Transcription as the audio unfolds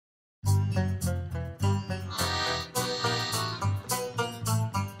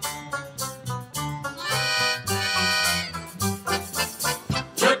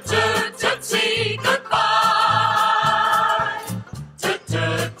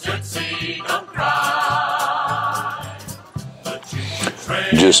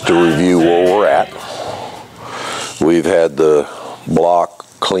just to review where we're at. We've had the block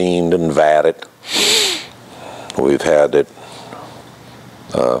cleaned and vatted. We've had it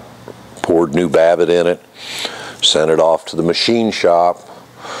poured new babbitt in it, sent it off to the machine shop,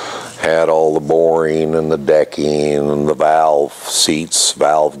 had all the boring and the decking and the valve seats,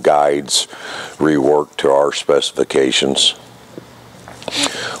 valve guides reworked to our specifications.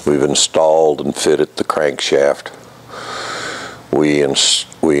 We've installed and fitted the crankshaft.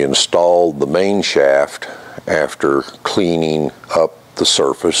 We installed the main shaft after cleaning up the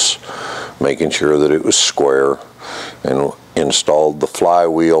surface, making sure that it was square, and installed the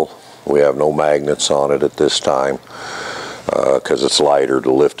flywheel. We have no magnets on it at this time because it's lighter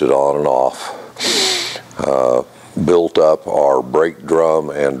to lift it on and off. Built up our brake drum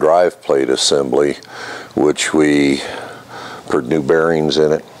and drive plate assembly, which we put new bearings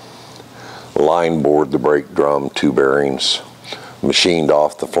in it, line bored the brake drum, 2 bearings, machined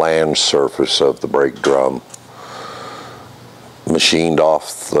off the flange surface of the brake drum, machined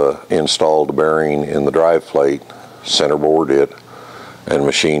off the installed bearing in the drive plate, centerboard it, and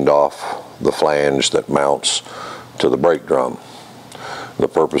machined off the flange that mounts to the brake drum. The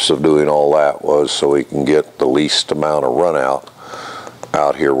purpose of doing all that was so we can get the least amount of run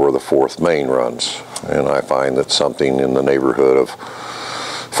out here where the 4th main runs. And I find that something in the neighborhood of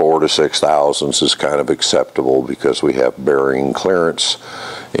 4 to 6 thousandths is kind of acceptable because we have bearing clearance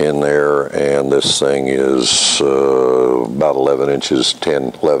in there, and this thing is about 11 inches,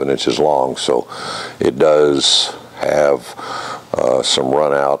 11 inches long, so it does have some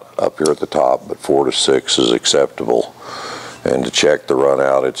run out up here at the top, but 4 to 6 is acceptable. And to check the run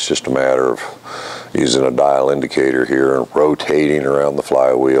out, it's just a matter of using a dial indicator here and rotating around the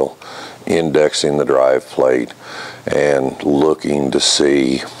flywheel, indexing the drive plate, and looking to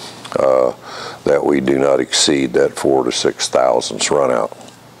see that we do not exceed that 4 to 6 thousandths run out.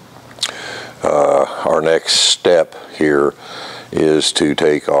 Our next step here is to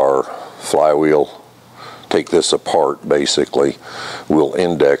take our flywheel, take this apart basically. We'll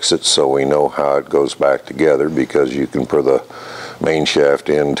index it so we know how it goes back together, because you can put the main shaft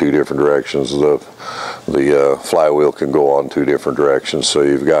in 2 different directions. The flywheel can go on 2 different directions, so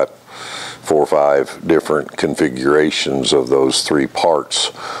you've got 4 or 5 different configurations of those 3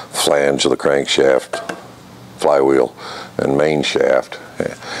 parts: flange of the crankshaft, flywheel, and main shaft.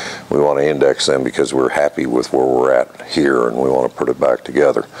 We want to index them because we're happy with where we're at here, and we want to put it back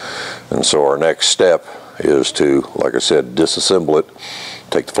together. And so our next step is to, like I said, disassemble it,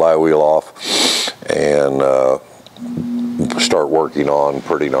 take the flywheel off, and start working on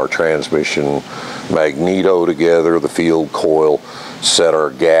putting our transmission magneto together, the field coil, set our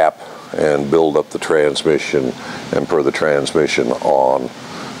gap, and build up the transmission and put the transmission on.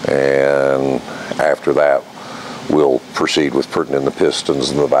 And after that, we'll proceed with putting in the pistons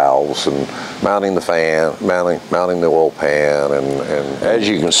and the valves and mounting the fan, mounting the oil pan, and as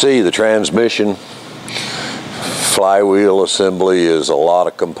you can see, the transmission flywheel assembly is a lot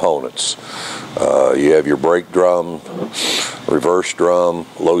of components. You have your brake drum, reverse drum,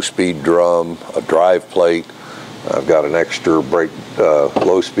 low-speed drum, a drive plate. I've got an extra brake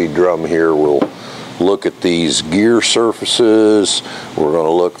low-speed drum here. We'll look at these gear surfaces. We're going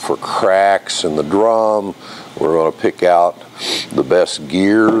to look for cracks in the drum. We're going to pick out the best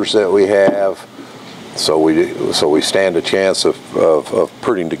gears that we have, so we stand a chance of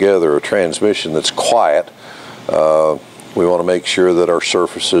putting together a transmission that's quiet. We want to make sure that our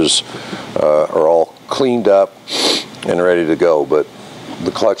surfaces are all cleaned up and ready to go. But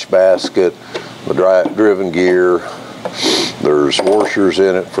the clutch basket, the driven gear, there's washers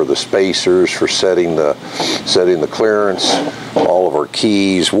in it for the spacers, for setting the clearance, all of our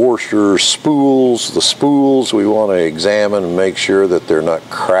keys, washers, spools. The spools we want to examine and make sure that they're not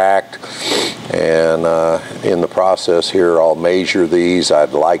cracked. And in the process here, I'll measure these.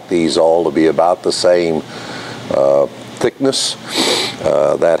 I'd like these all to be about the same thickness.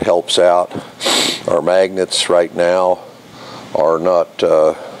 That helps out. Our magnets right now are not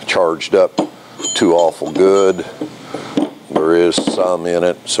charged up too awful good. There is some in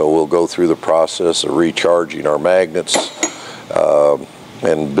it, so we'll go through the process of recharging our magnets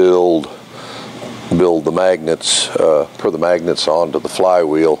and build the magnets, put the magnets onto the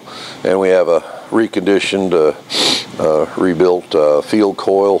flywheel. And we have a reconditioned, rebuilt field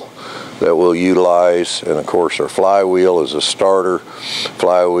coil that we'll utilize. And of course our flywheel is a starter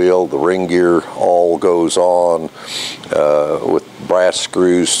flywheel. The ring gear all goes on with brass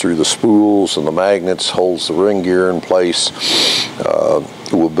screws through the spools, and the magnets holds the ring gear in place.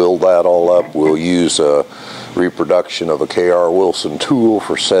 We'll build that all up. We'll use a reproduction of a K.R. Wilson tool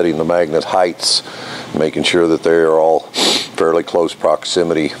for setting the magnet heights, making sure that they are all fairly close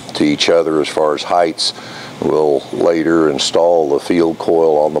proximity to each other as far as heights. We'll later install the field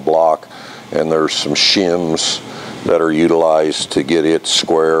coil on the block, and there's some shims that are utilized to get it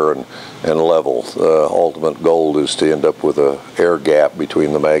square and level. The ultimate goal is to end up with an air gap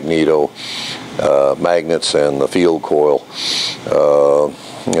between the magneto magnets and the field coil.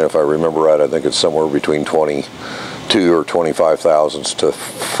 If I remember right, I think it's somewhere between 22 or 25 thousandths to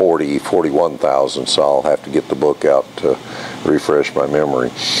 41 thousandths, so I'll have to get the book out to refresh my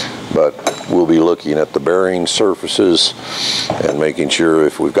memory. But we'll be looking at the bearing surfaces and making sure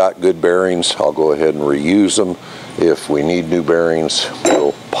if we've got good bearings, I'll go ahead and reuse them. If we need new bearings,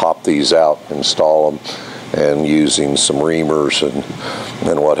 we'll pop these out, install them, and using some reamers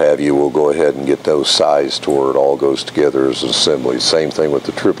and what have you, we'll go ahead and get those sized to where it all goes together as an assembly. Same thing with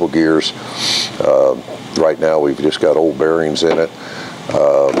the triple gears. Right now we've just got old bearings in it.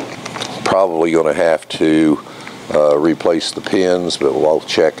 Probably going to have to replace the pins, but I'll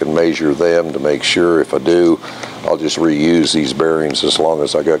check and measure them to make sure. If I do, I'll just reuse these bearings as long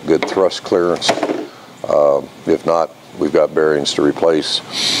as I got good thrust clearance. If not, we've got bearings to replace.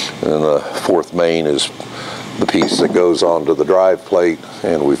 And the fourth main is the piece that goes onto the drive plate,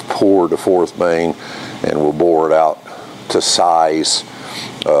 and we've poured a fourth main, and we'll bore it out to size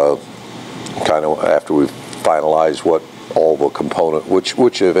kind of after we've finalized what all the component,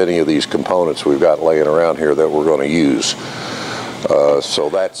 which of any of these components we've got laying around here that we're going to use. So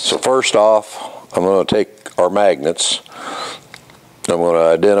first off, I'm going to take our magnets. I'm going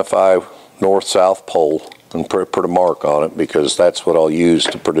to identify north-south pole and put a mark on it, because that's what I'll use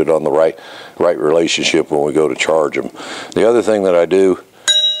to put it on the right relationship when we go to charge them. The other thing that I do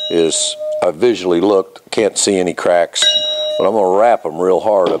is I visually looked, can't see any cracks, but I'm going to wrap them real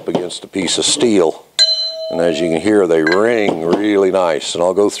hard up against a piece of steel. And as you can hear, they ring really nice, and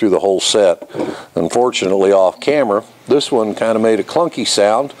I'll go through the whole set. Unfortunately, off camera, this one kind of made a clunky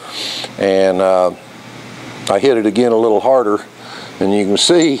sound, and I hit it again a little harder, and you can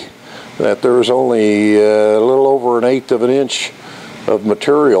see that there was only a little over 1/8 of an inch of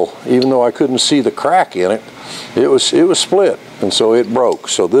material. Even though I couldn't see the crack in it, it was split, and so it broke.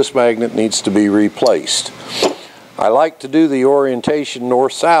 So this magnet needs to be replaced. I like to do the orientation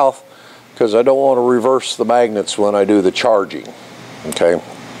north-south because I don't want to reverse the magnets when I do the charging. Okay,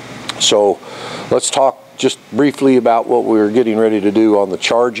 so let's talk just briefly about what we're getting ready to do on the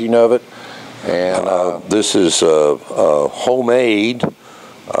charging of it. And this is a homemade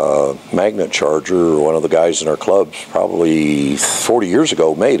magnet charger. One of the guys in our clubs probably 40 years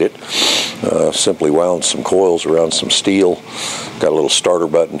ago made it. Simply wound some coils around some steel. Got a little starter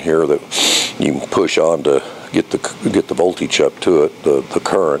button here that you can push on to get the voltage up to it, the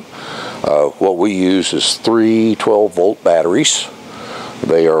current. What we use is 3 12-volt batteries.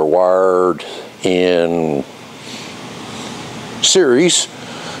 They are wired in series,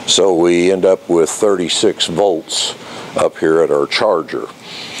 so we end up with 36 volts up here at our charger.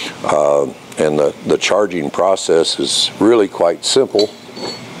 And the charging process is really quite simple.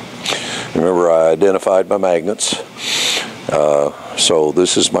 Remember, I identified my magnets. So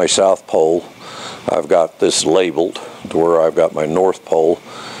this is my south pole. I've got this labeled to where I've got my north pole.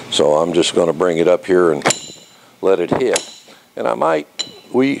 So I'm just going to bring it up here and let it hit. And I might,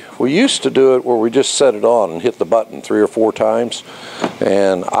 we used to do it where we just set it on and hit the button 3 or 4 times.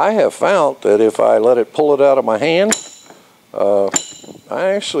 And I have found that if I let it pull it out of my hand, I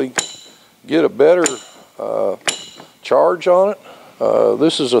actually get a better charge on it.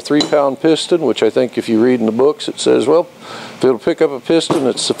 This is a 3-pound piston, which I think if you read in the books it says, well, if it'll pick up a piston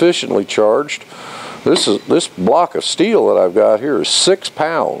that's sufficiently charged. This block of steel that I've got here is 6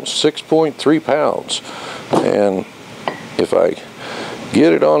 pounds, 6.3 pounds. And if I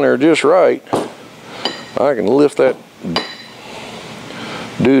get it on there just right, I can lift that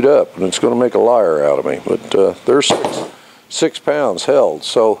dude up, and it's going to make a liar out of me. But there's 6 pounds held.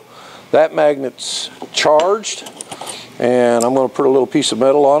 So that magnet's charged, and I'm going to put a little piece of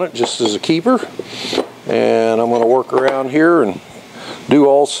metal on it just as a keeper, and I'm going to work around here and do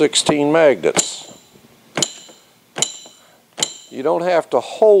all 16 magnets. You don't have to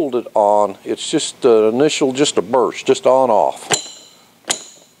hold it on, it's just an initial, just a burst, just on off.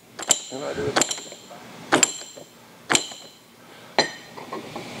 And I do it.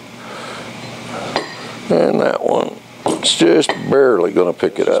 And that one, it's just barely going to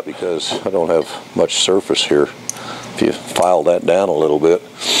pick it up because I don't have much surface here. If you file that down a little bit,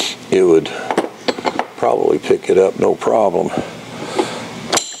 it would probably pick it up no problem.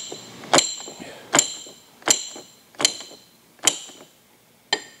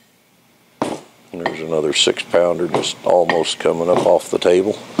 And there's another 6-pounder just almost coming up off the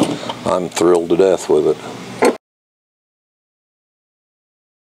table. I'm thrilled to death with it.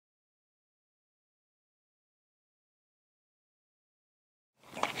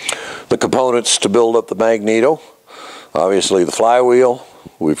 components to build up the magneto. Obviously the flywheel,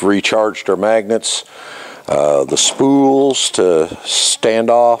 we've recharged our magnets, the spools to stand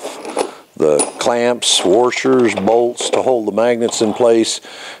off, the clamps, washers, bolts to hold the magnets in place,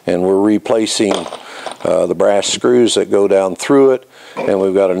 and we're replacing the brass screws that go down through it, and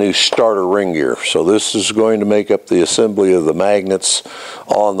we've got a new starter ring gear. So this is going to make up the assembly of the magnets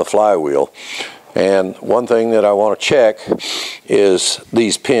on the flywheel. And one thing that I want to check is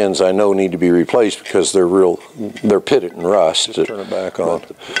these pins I know need to be replaced because they're pitted and rust. Just turn it back on.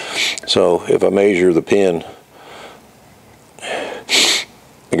 So if I measure the pin,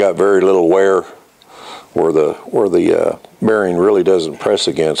 I got very little wear where the bearing really doesn't press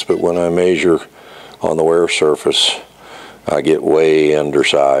against, but when I measure on the wear surface, I get way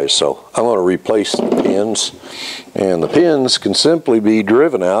undersized. So I'm going to replace the pins, and the pins can simply be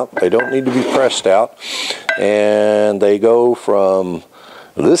driven out. They don't need to be pressed out, and they go from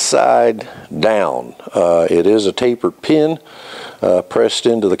this side down. It is a tapered pin pressed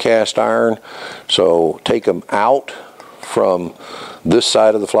into the cast iron, so take them out from this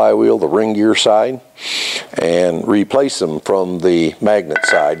side of the flywheel, the ring gear side, and replace them from the magnet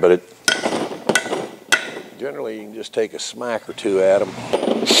side. But it generally, you can just take a smack or two at them.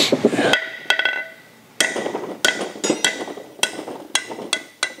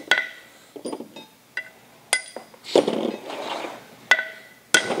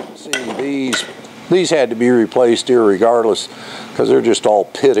 See, these had to be replaced irregardless because they're just all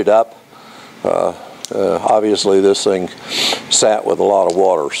pitted up. Obviously, this thing sat with a lot of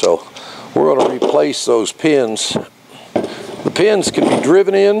water, so we're going to replace those pins. The pins can be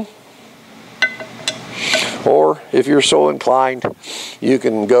driven in, or if you're so inclined, you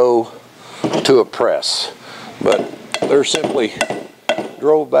can go to a press. But they're simply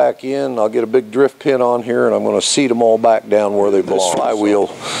drove back in. I'll get a big drift pin on here, and I'm going to seat them all back down where they belong. This flywheel,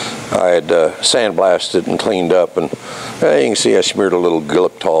 I had sandblasted and cleaned up, and you can see I smeared a little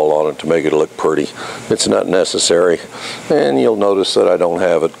Gliptol on it to make it look pretty. It's not necessary, and you'll notice that I don't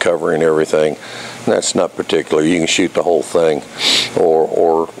have it covering everything. That's not particular. You can shoot the whole thing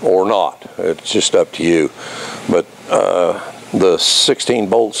or not. It's just up to you. But the 16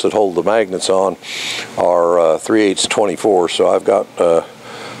 bolts that hold the magnets on are 3/8 24, so I've got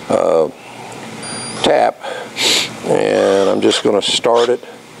tap, and I'm just going to start it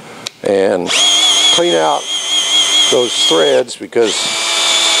and clean out those threads because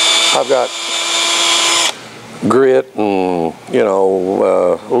I've got grit and a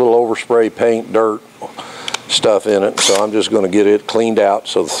little overspray paint, dirt stuff in it, so I'm just going to get it cleaned out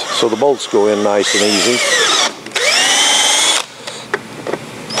so the bolts go in nice and easy.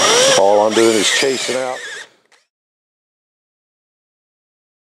 All I'm doing is chasing out.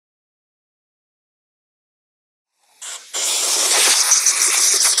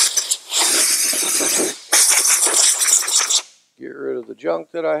 Get rid of the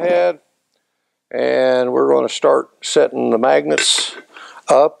junk that I had, and we're going to start setting the magnets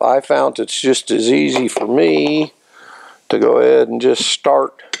up. I found it's just as easy for me to go ahead and just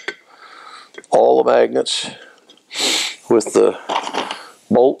start all the magnets with the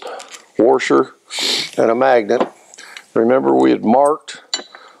bolt, washer, and a magnet. Remember, we had marked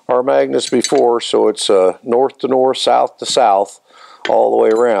our magnets before, so it's north to north, south to south, all the way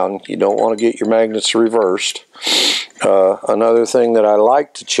around. You don't want to get your magnets reversed. Another thing that I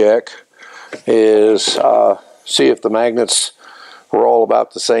like to check is see if the magnets were all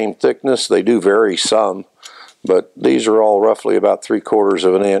about the same thickness. They do vary some, but these are all roughly about 3/4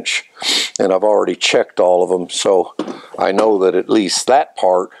 of an inch, and I've already checked all of them, so I know that at least that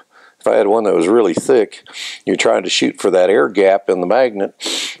part, if I had one that was really thick, you're trying to shoot for that air gap in the magnet,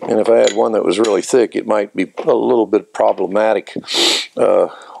 and if I had one that was really thick, it might be a little bit problematic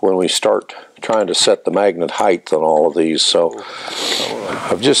when we start trying to set the magnet height on all of these. So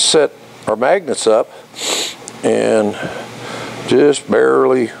I've just set our magnets up and just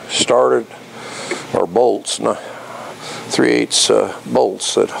barely started our bolts, 3/8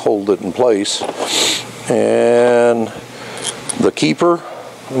 bolts that hold it in place, and the keeper,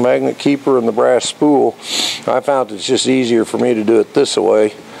 the magnet keeper, and the brass spool. I found it's just easier for me to do it this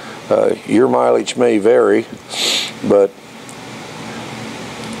way. Your mileage may vary, but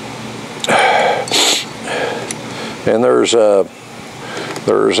and there's a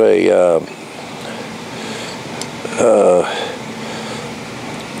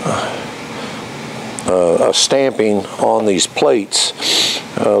stamping on these plates,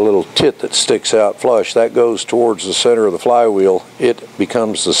 a little tit that sticks out flush. That goes towards the center of the flywheel. It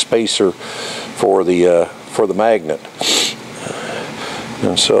becomes the spacer for the magnet.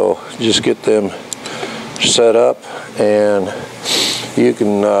 And so just get them set up and You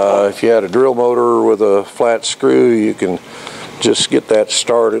can, if you had a drill motor with a flat screw, you can just get that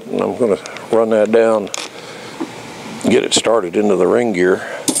started, and I'm going to run that down, get it started into the ring gear,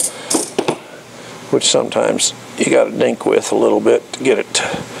 which sometimes you got to dink with a little bit to get it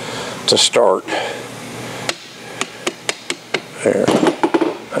to start. There,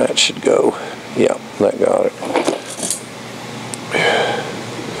 that should go. Yeah, that got it.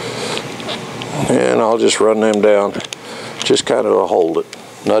 And I'll just run them down, just kind of to hold it,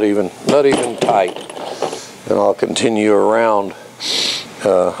 not even tight. And I'll continue around.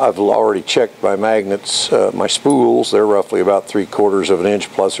 I've already checked my magnets, my spools. They're roughly about 3/4 of an inch,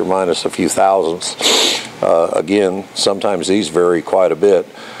 plus or minus a few thousandths. Again, sometimes these vary quite a bit,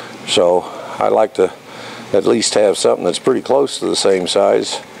 so I like to at least have something that's pretty close to the same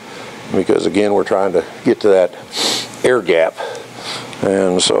size, because again, we're trying to get to that air gap.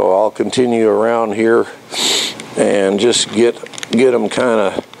 And so I'll continue around here and just get them kind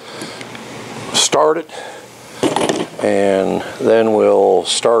of started, and then we'll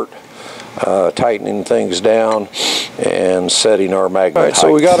start tightening things down and setting our magnet. All right,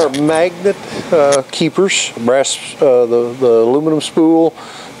 so we got our magnet keepers, brass, the aluminum spool,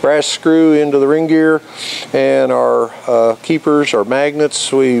 brass screw into the ring gear, and our keepers, our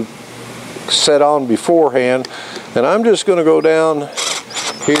magnets, we set on beforehand. And I'm just going to go down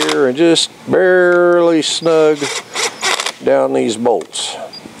here and just barely snug down these bolts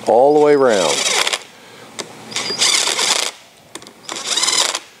all the way around.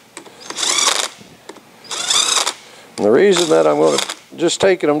 And the reason that I'm going to just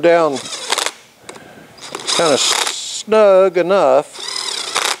taking them down kind of snug enough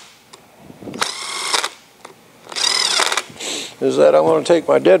is that I'm going to take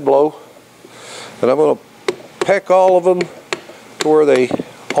my dead blow and I'm going to peck all of them to where they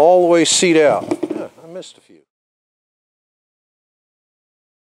all the way seat out. Yeah, I missed a few.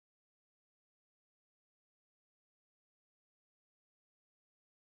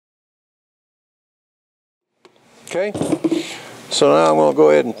 Okay, so now I'm going to go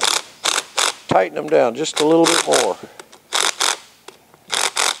ahead and tighten them down just a little bit more.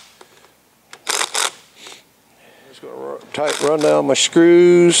 Just going to run down my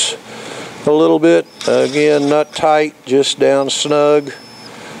screws a little bit. Again, not tight, just down snug.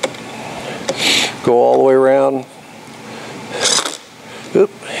 Go all the way around. Oop,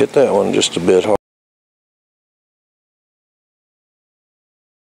 hit that one just a bit hard.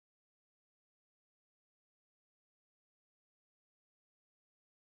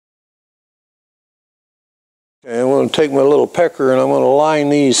 And I'm going to take my little pecker and I'm going to line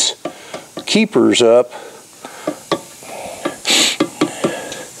these keepers up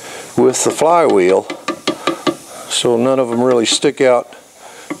with the flywheel, so none of them really stick out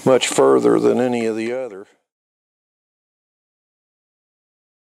much further than any of the other.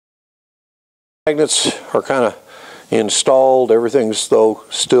 Magnets are kind of installed, everything's though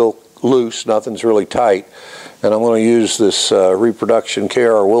still loose, nothing's really tight, and I'm going to use this reproduction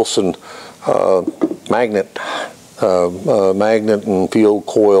K.R. Wilson magnet and field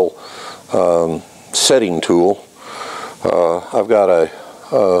coil setting tool. I've got a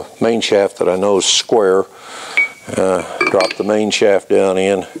main shaft that I know is square. Drop the main shaft down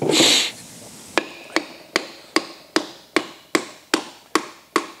in.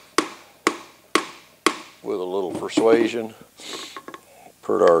 With a little persuasion,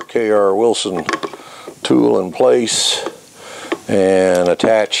 put our K.R. Wilson tool in place and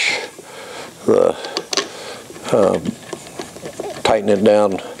attach the tighten it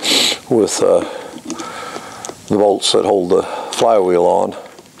down with the bolts that hold the flywheel on,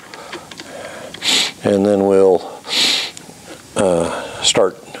 and then we'll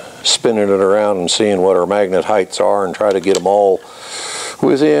start spinning it around and seeing what our magnet heights are and try to get them all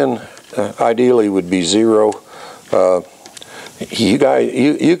within, ideally would be 0.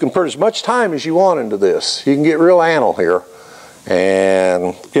 You can put as much time as you want into this. You can get real anal here,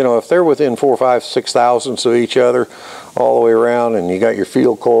 and you know, if they're within 4, 5, 6 thousandths of each other all the way around, and you got your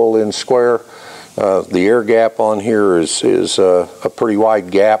field coil in square, the air gap on here is a pretty wide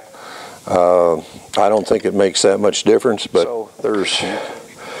gap. I don't think it makes that much difference, but so there's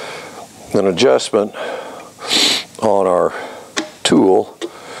an adjustment on our tool,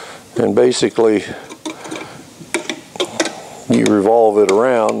 and basically you revolve it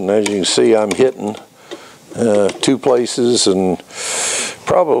around, and as you can see, I'm hitting 2 places and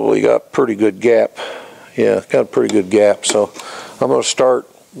probably got pretty good gap. Yeah, got a pretty good gap. So I'm going to start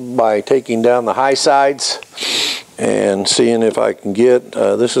by taking down the high sides and seeing if I can get,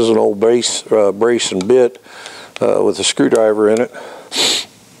 this is an old brace and bit with a screwdriver in it,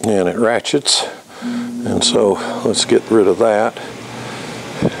 and it ratchets, and so let's get rid of that.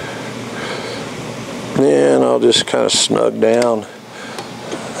 And I'll just kind of snug down,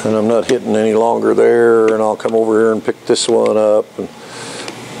 and I'm not hitting any longer there, and I'll come over here and pick this one up, and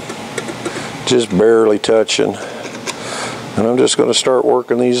just barely touching. And I'm just going to start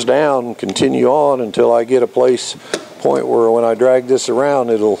working these down and continue on until I get a point where when I drag this around,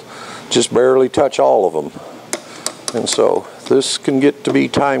 it'll just barely touch all of them. And so this can get to be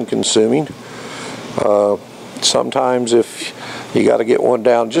time consuming. Sometimes if you got to get one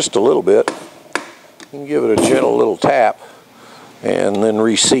down just a little bit, you can give it a gentle little tap and then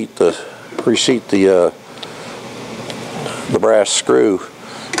reseat the brass screw,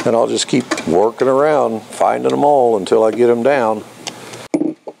 and I'll just keep working around finding them all until I get them down.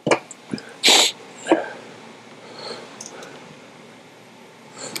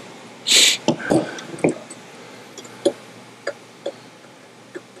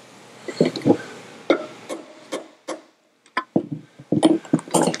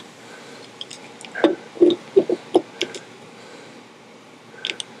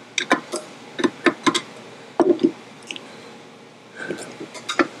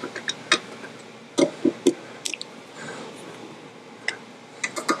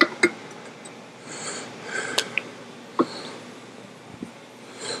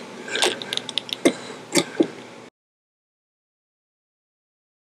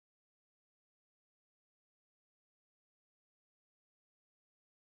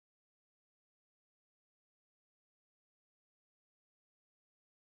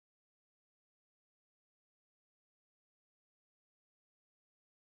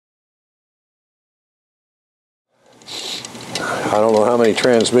 I don't know how many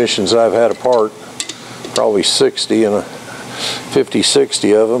transmissions I've had apart, probably 60 and 50,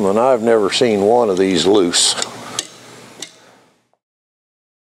 60 of them, and I've never seen one of these loose.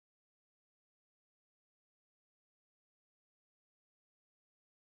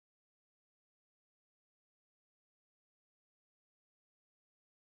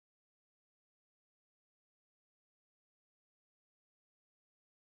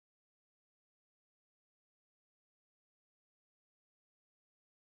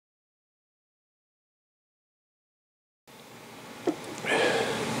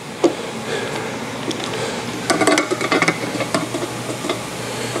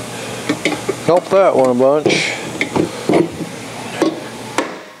 Help that one a bunch.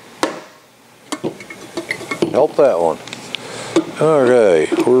 Help that one. Okay,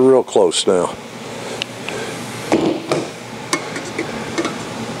 we're real close now.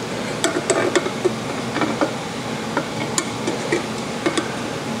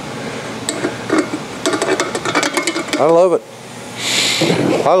 I love it.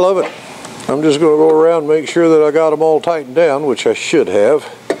 I love it. I'm just going to go around and make sure that I got them all tightened down, which I should have.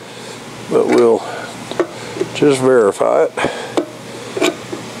 But we'll just verify it.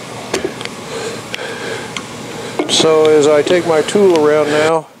 So as I take my tool around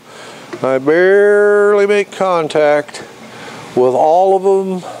now, I barely make contact with all of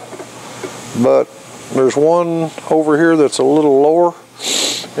them, but there's one over here that's a little lower,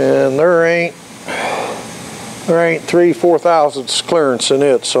 and there ain't 3/4 thousandths clearance in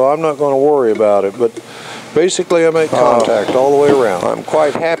it, so I'm not going to worry about it. But basically, I make contact all the way around. I'm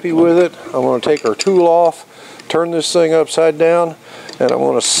quite happy with it. I'm going to take our tool off, turn this thing upside down, and I'm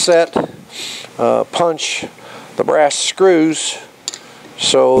going to punch the brass screws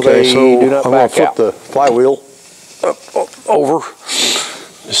so they do not back out. I'm going to flip the flywheel over,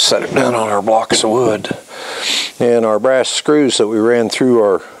 just set it down on our blocks of wood. And our brass screws that we ran through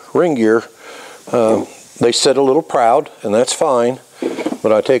our ring gear, they sit a little proud, and that's fine,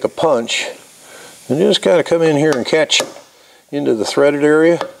 but I take a punch and just kind of come in here and catch into the threaded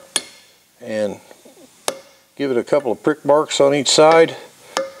area and give it a couple of prick marks on each side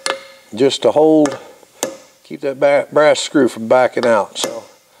just to keep that brass screw from backing out. So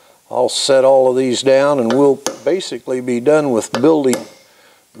I'll set all of these down, and we'll basically be done with building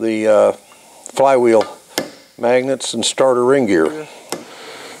the flywheel magnets and starter ring gear.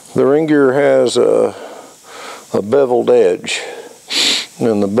 The ring gear has a beveled edge,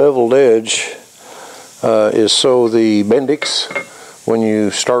 and the beveled edge is so the Bendix, when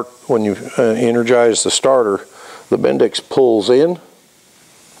you energize the starter, the Bendix pulls in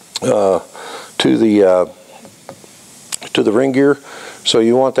to the ring gear. So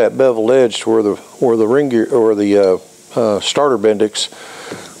you want that beveled edge to where the ring gear or the starter Bendix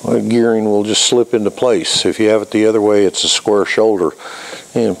gearing will just slip into place. If you have it the other way, it's a square shoulder,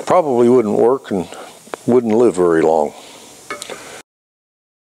 and probably wouldn't work and wouldn't live very long.